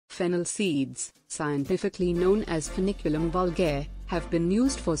Fennel seeds, scientifically known as Feniculum vulgare, have been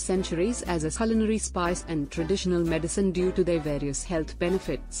used for centuries as a culinary spice and traditional medicine due to their various health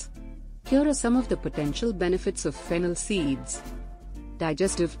benefits. Here are some of the potential benefits of fennel seeds.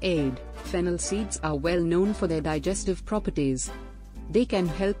 Digestive aid. Fennel seeds are well known for their digestive properties. They can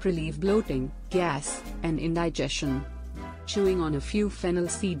help relieve bloating, gas, and indigestion. Chewing on a few fennel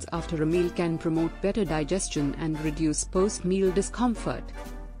seeds after a meal can promote better digestion and reduce post-meal discomfort.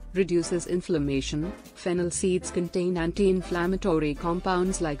 Reduces inflammation. Fennel seeds contain anti-inflammatory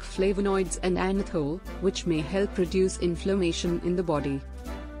compounds like flavonoids and anethole, which may help reduce inflammation in the body.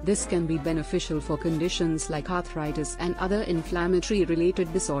 This can be beneficial for conditions like arthritis and other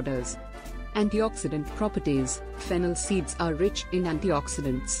inflammatory-related disorders. Antioxidant properties. Fennel seeds are rich in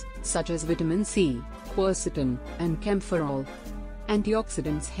antioxidants, such as vitamin C, quercetin, and camphorol.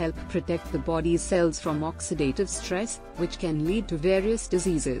 Antioxidants help protect the body's cells from oxidative stress, which can lead to various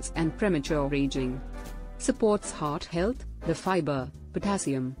diseases and premature aging. Supports heart health. The fiber,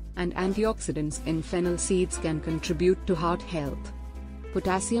 potassium, and antioxidants in fennel seeds can contribute to heart health.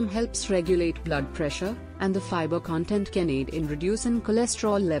 Potassium helps regulate blood pressure, and the fiber content can aid in reducing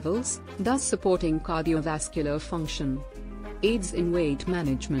cholesterol levels, thus supporting cardiovascular function. Aids in weight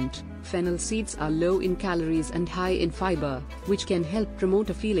management. Fennel seeds are low in calories and high in fiber, which can help promote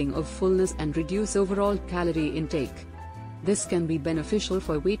a feeling of fullness and reduce overall calorie intake. This can be beneficial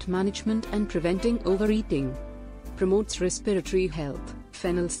for weight management and preventing overeating. Promotes respiratory health.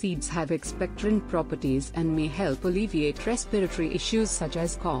 Fennel seeds have expectorant properties and may help alleviate respiratory issues such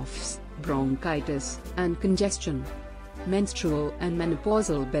as coughs, bronchitis, and congestion. Menstrual and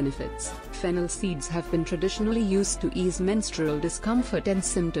menopausal benefits. Fennel seeds have been traditionally used to ease menstrual discomfort and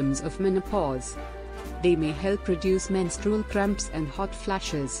symptoms of menopause. They may help reduce menstrual cramps and hot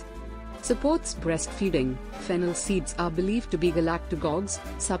flashes. Supports breastfeeding. Fennel seeds are believed to be galactagogues,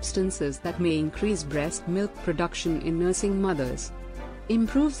 substances that may increase breast milk production in nursing mothers.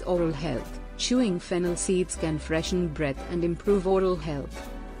 Improves oral health. Chewing fennel seeds can freshen breath and improve oral health.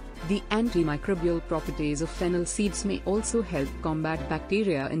 The antimicrobial properties of fennel seeds may also help combat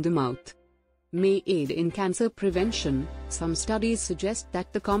bacteria in the mouth. May aid in cancer prevention. Some studies suggest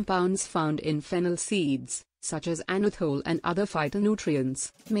that the compounds found in fennel seeds, such as anethole and other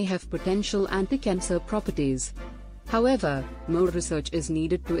phytonutrients, may have potential anti-cancer properties. However, more research is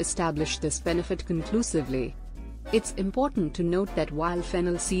needed to establish this benefit conclusively. It's important to note that while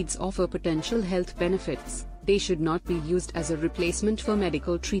fennel seeds offer potential health benefits, they should not be used as a replacement for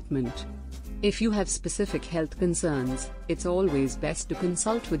medical treatment. If you have specific health concerns, it's always best to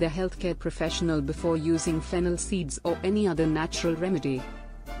consult with a healthcare professional before using fennel seeds or any other natural remedy.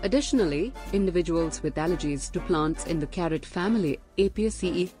 Additionally, individuals with allergies to plants in the carrot family,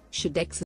 Apiaceae, should exercise